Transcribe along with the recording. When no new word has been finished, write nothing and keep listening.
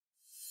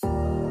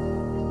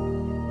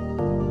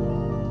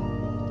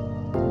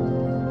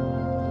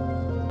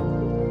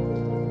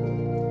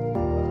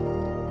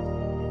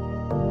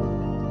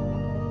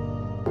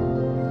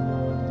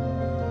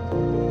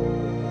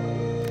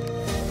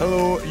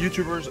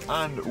YouTubers,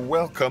 and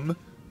welcome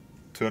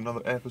to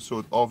another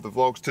episode of the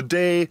vlogs.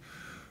 Today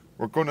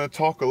we're going to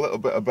talk a little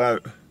bit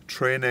about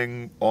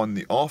training on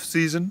the off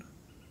season.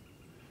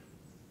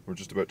 We're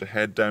just about to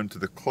head down to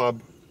the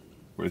club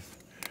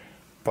with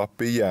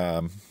Puppy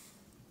Yam.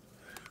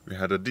 We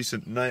had a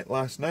decent night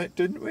last night,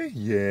 didn't we?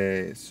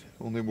 Yes.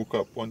 Only woke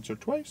up once or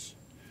twice.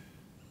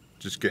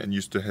 Just getting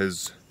used to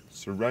his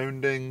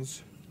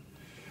surroundings.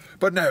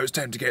 But now it's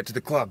time to get to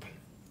the club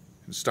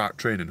and start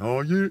training.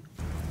 Oh yeah.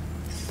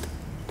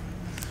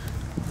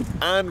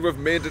 And we've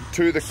made it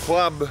to the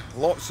club.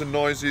 Lots of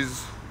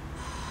noises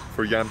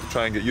for Yam to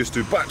try and get used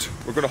to, but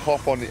we're going to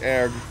hop on the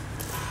erg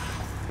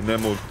and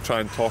then we'll try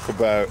and talk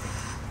about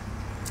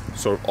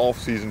sort of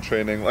off-season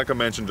training, like I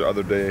mentioned the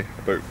other day,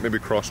 about maybe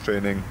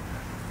cross-training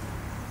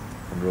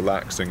and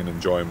relaxing and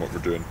enjoying what we're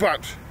doing.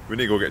 But we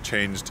need to go get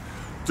changed,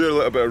 do a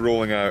little bit of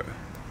rolling out,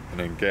 and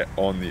then get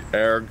on the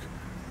erg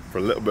for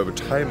a little bit of a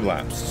time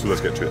lapse. So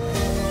let's get to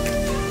it.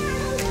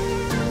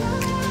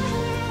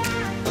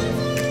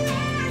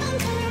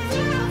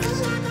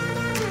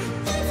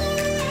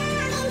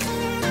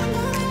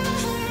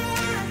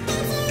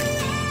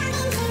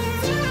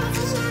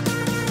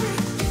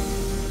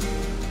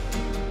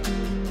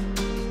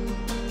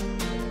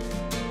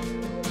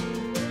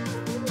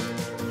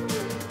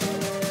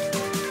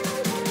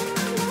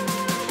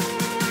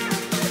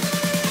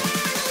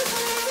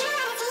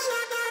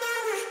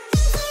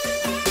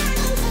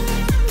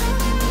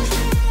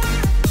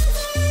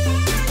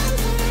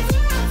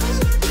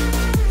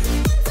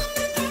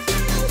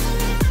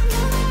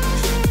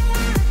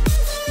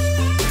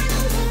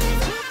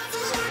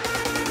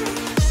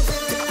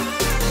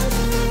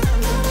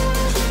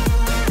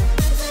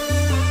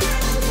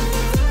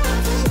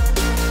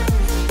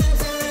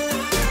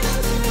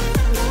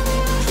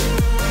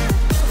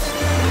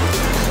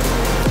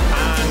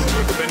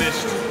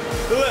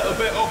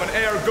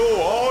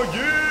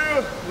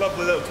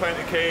 Lovely little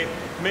 20k,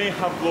 may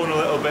have blown a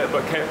little bit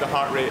but kept the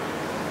heart rate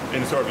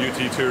in sort of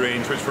UT2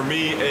 range, which for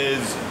me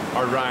is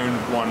around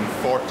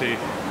 140,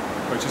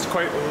 which is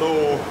quite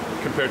low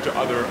compared to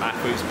other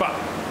athletes, but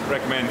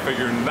recommend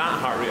figuring that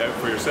heart rate out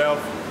for yourself.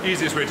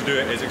 Easiest way to do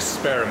it is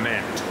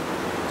experiment.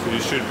 So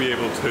you should be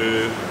able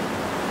to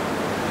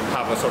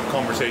have a sort of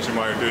conversation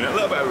while you're doing it, a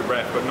little bit out of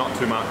breath but not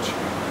too much.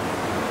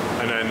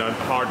 And then a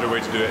harder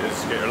way to do it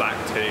is get your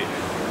lactate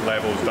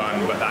levels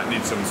done, but that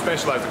needs some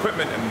specialized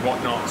equipment and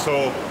whatnot.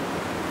 So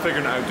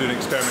figuring out doing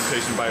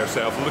experimentation by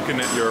yourself, looking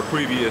at your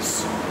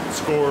previous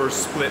scores,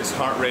 splits,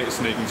 heart rates,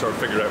 and you can sort of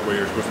figure out where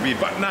you're supposed to be.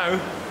 But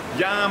now,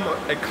 Yam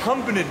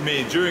accompanied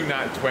me during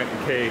that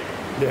 20k.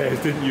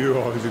 Yes, didn't you?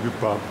 Oh, he's a good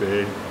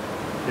puppy.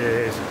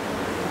 Yes.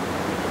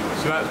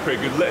 So that's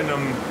pretty good, letting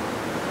him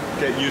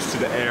get used to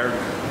the air,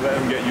 let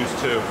him get used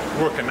to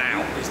working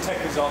out. His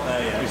techers aren't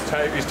there yet.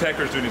 His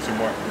techers do need some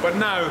work. But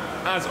now,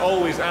 as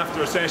always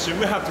after a session,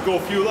 we have to go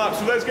fuel up,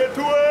 so let's get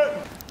to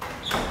it!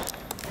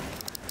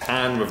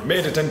 And we've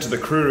made it into the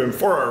crew room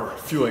for our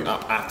fueling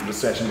up after the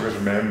session, because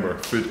remember,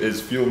 food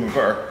is fuel. We've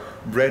got our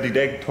breaded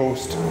egg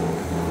toast.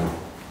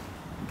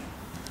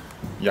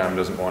 Yam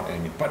doesn't want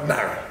any, but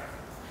now,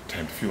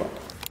 time to fuel up.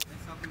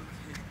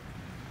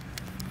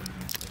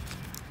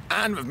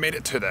 And we've made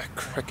it to the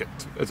cricket.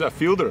 Is it a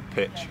field or a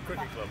pitch?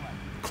 Cricket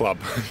club.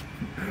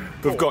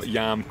 We've got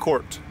Yam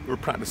court. We're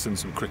practicing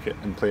some cricket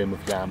and playing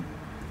with Yam.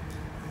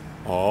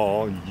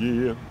 Oh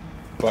yeah.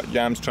 But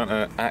Yam's trying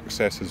to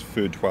access his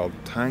food while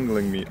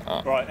tangling me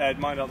up. Right, Ed,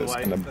 mind out the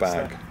way. In a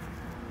bag.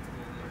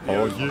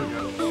 Oh yeah.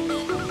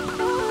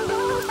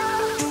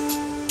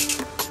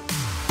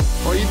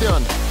 What are you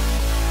doing?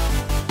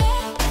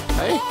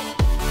 Hey?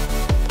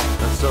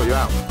 Let's throw you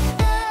out.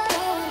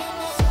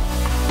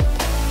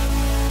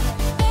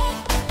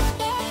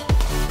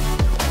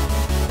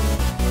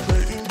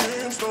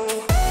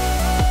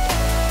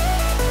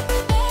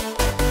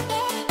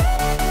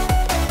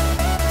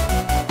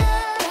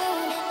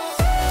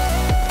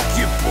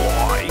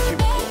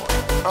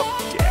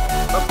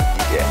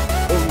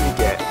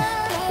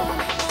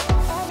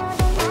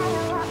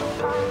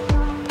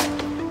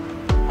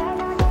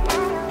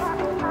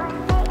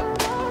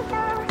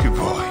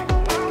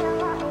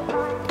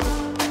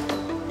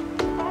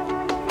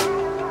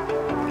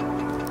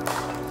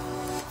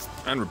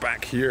 And we're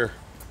back here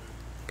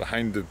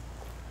behind the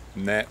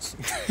nets.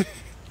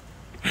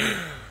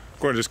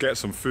 Going to just get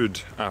some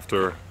food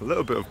after a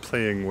little bit of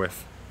playing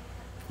with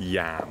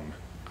Yam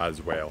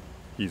as well.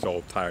 He's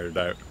all tired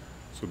out,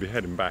 so we'll be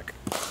heading back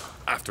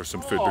after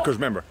some food, because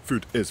remember,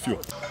 food is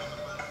fuel.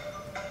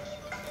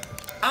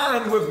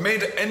 And we've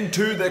made it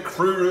into the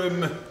crew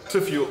room to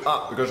fuel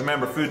up, because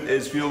remember, food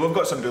is fuel. We've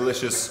got some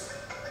delicious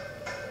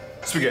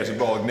spaghetti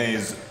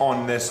bolognese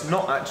on this.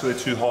 Not actually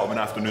too hot of an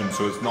afternoon,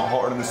 so it's not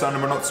hotter than the sun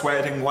and we're not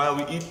sweating while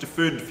we eat the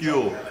food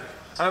fuel.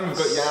 And we've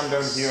got Yam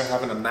down here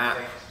having a nap,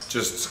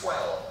 just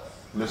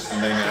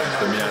listening at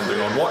the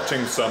meandering on,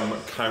 watching some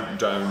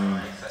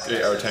countdown,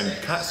 8 out of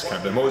 10 cats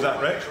countdown. What was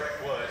that, Rich?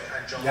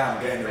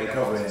 Yam getting the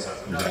recovery.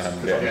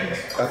 Yam getting.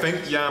 I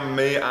think Yam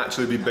may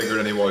actually be bigger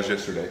than he was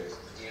yesterday.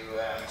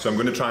 So I'm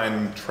going to try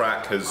and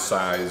track his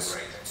size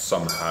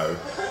somehow.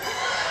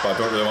 But I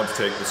don't really want to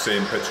take the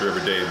same picture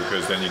every day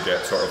because then you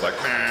get sort of like,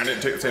 man, I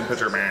didn't take the same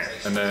picture, man.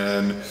 And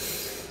then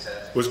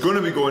was going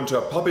to be going to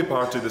a puppy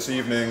party this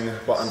evening,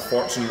 but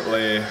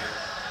unfortunately,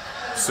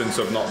 since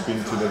I've not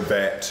been to the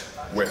vet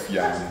with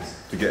Yam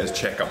to get his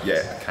checkup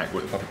yet, I can't go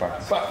to the puppy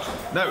party.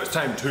 But now it's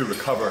time to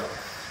recover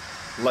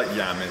like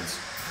Yam is.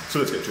 So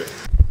let's get to it.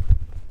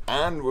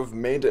 And we've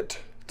made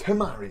it to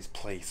Mary's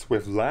place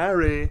with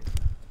Larry.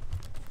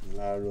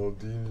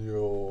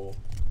 Larodinho.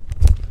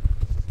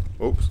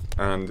 Oops,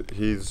 and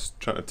he's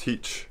trying to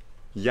teach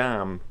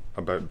Yam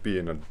about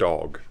being a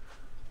dog.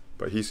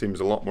 But he seems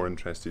a lot more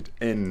interested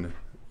in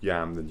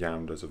Yam than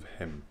Yam does of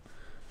him.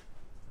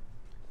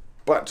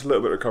 But a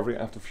little bit of recovery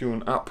after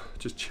fueling up,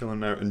 just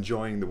chilling out,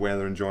 enjoying the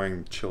weather,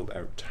 enjoying chilled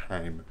out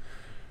time.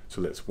 So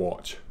let's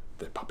watch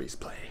the puppies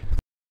play.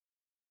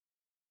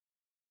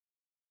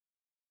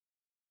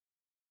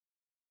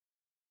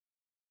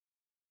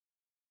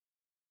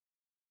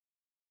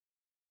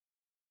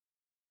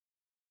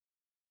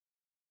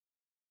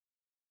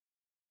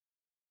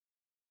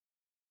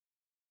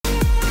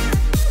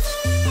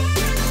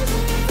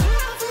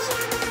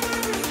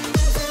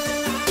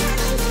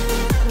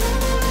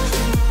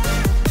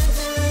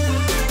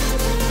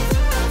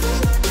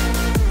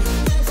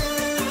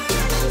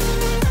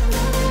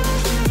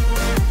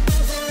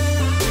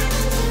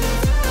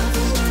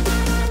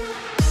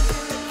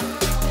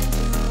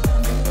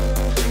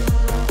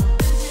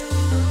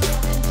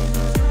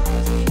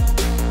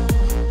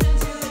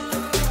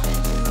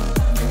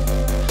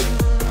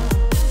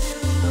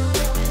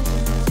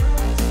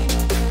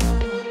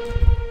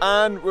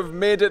 And we've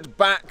made it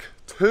back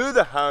to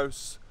the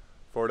house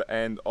for the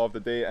end of the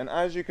day. And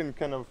as you can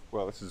kind of,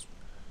 well, this is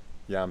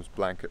Yam's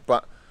blanket,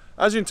 but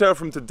as you can tell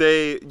from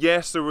today,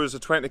 yes, there was a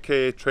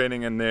 20k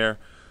training in there.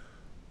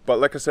 But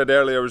like I said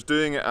earlier, I was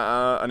doing it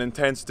at an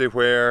intensity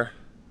where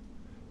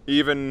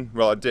I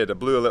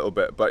blew a little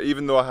bit, but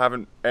even though I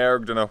haven't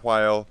erged in a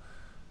while,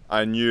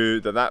 I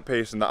knew that that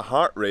pace and that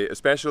heart rate,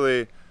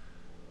 especially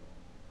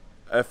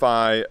if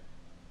I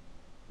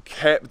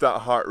kept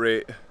that heart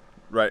rate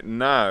right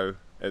now,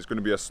 it's going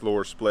to be a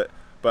slower split,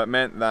 but it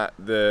meant that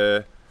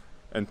the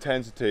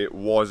intensity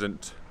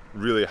wasn't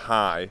really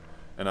high,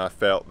 and I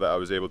felt that I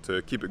was able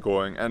to keep it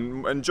going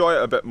and enjoy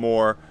it a bit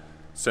more,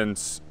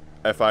 since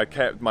if I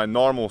kept my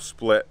normal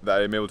split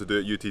that I'm able to do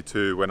at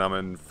UT2 when I'm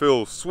in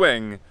full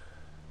swing,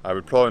 I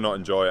would probably not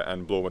enjoy it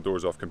and blow my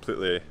doors off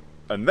completely.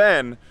 And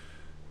then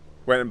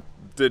went and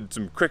did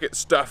some cricket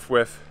stuff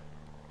with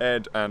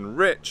Ed and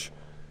Rich.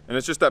 And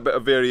it's just that bit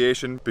of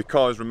variation,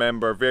 because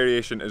remember,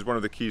 variation is one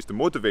of the keys to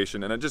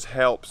motivation, and it just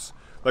helps.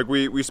 Like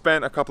we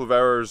spent a couple of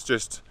hours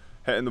just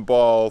hitting the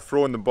ball,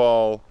 throwing the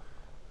ball,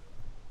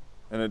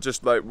 and it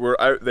just like we're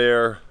out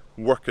there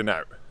working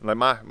out. Like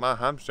my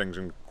hamstrings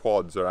and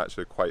quads are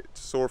actually quite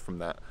sore from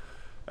that.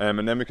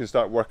 And then we can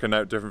start working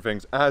out different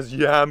things as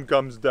Yam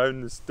comes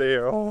down the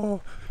stair.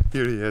 Oh,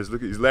 here he is.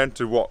 Look, he's learned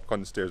to walk on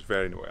the stairs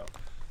very well.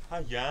 Hi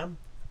Yam,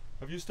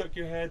 have you stuck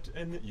your head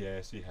in it?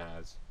 Yes, he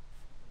has.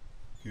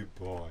 Good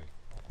boy.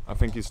 I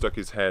think he stuck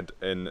his head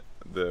in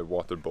the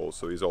water bowl,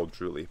 so he's all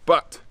drooly.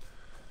 But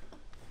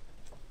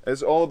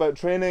it's all about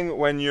training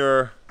when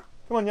you're,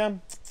 come on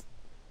Yam,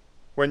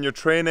 when you're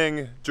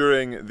training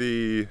during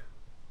the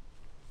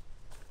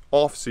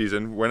off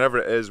season, whenever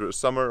it is, whether it's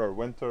summer or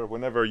winter,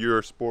 whenever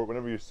your sport,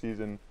 whenever your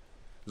season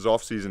is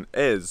off season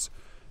is,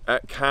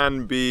 it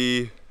can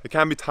be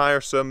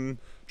tiresome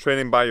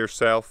training by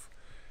yourself.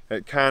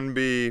 It can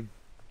be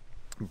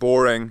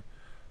boring.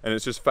 And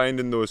it's just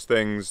finding those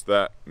things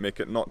that make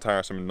it not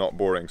tiresome and not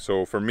boring.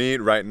 So for me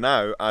right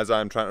now, as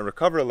I'm trying to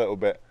recover a little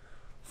bit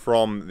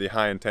from the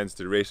high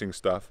intensity racing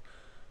stuff,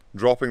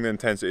 dropping the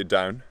intensity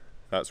down,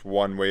 that's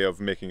one way of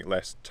making it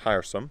less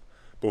tiresome,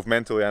 both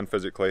mentally and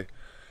physically.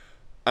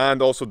 And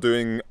also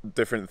doing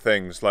different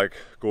things, like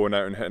going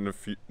out and hitting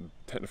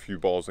a few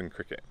balls in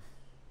cricket.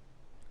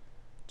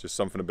 Just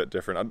something a bit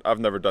different. I've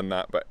never done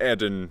that, but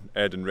Ed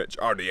and Rich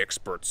are the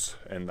experts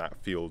in that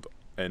field,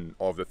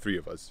 of the three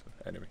of us,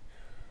 anyway.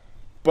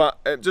 But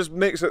it just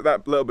makes it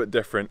that little bit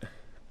different,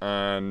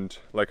 and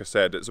like I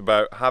said, it's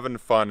about having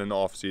fun in the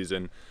off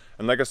season.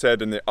 And like I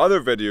said in the other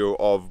video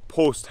of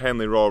post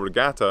Henley Royal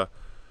Regatta,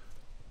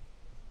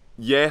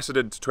 yes, I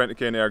did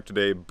 20k in erg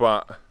today,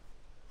 but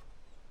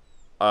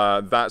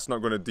that's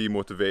not going to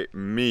demotivate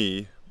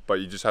me. But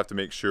you just have to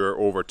make sure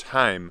over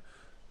time.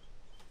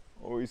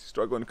 Oh, he's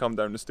struggling to come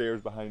down the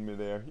stairs behind me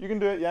there. You can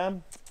do it,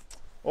 Yam.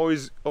 Oh,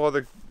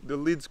 the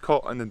lead's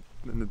caught in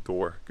the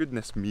door.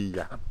 Goodness me,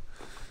 Yam.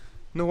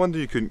 No wonder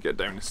you couldn't get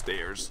down the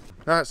stairs.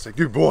 That's a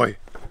good boy.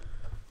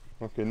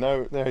 Okay,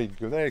 now there you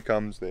go. There he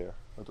comes. There.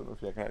 I don't know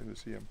if you can actually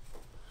see him.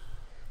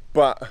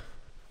 But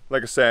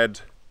like I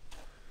said,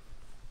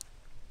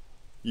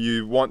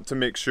 you want to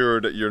make sure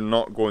that you're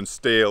not going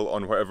stale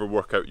on whatever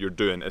workout you're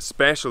doing,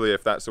 especially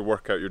if that's a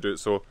workout you're doing.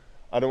 So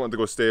I don't want to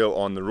go stale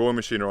on the rowing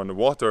machine or on the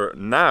water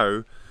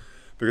now,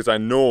 because I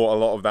know a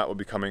lot of that will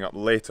be coming up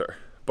later.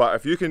 But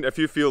if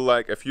you feel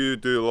like if you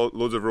do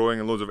loads of rowing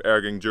and loads of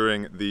erging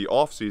during the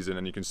off season,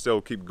 and you can still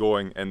keep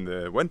going in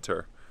the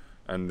winter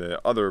and the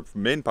other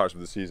main parts of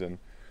the season,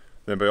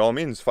 then by all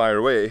means fire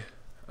away.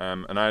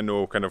 And I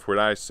know kind of where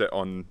I sit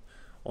on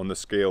the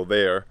scale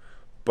there,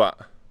 but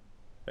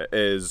it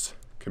is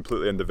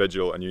completely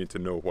individual and you need to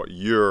know what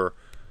you're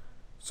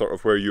sort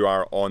of where you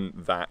are on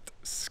that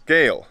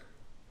scale.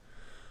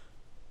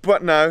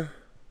 But now,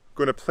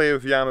 going to play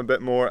with Yam a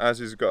bit more as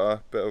he's got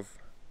a bit of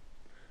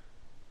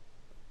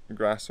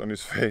grass on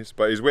his face,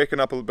 but he's waking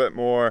up a little bit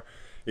more.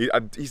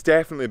 He's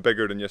definitely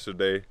bigger than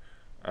yesterday,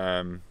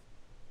 so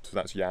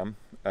that's Yam.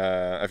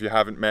 If you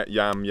haven't met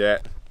Yam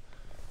yet,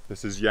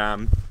 this is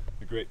Yam,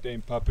 the Great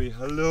Dane puppy.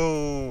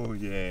 Hello,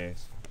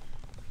 yes.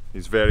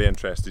 He's very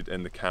interested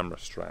in the camera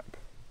strap.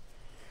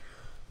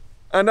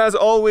 And as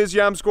always,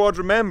 Yam Squad,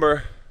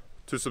 remember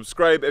to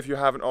subscribe if you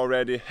haven't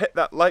already, hit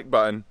that like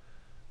button,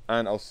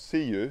 and I'll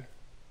see you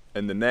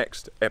in the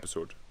next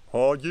episode.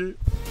 Oh yeah.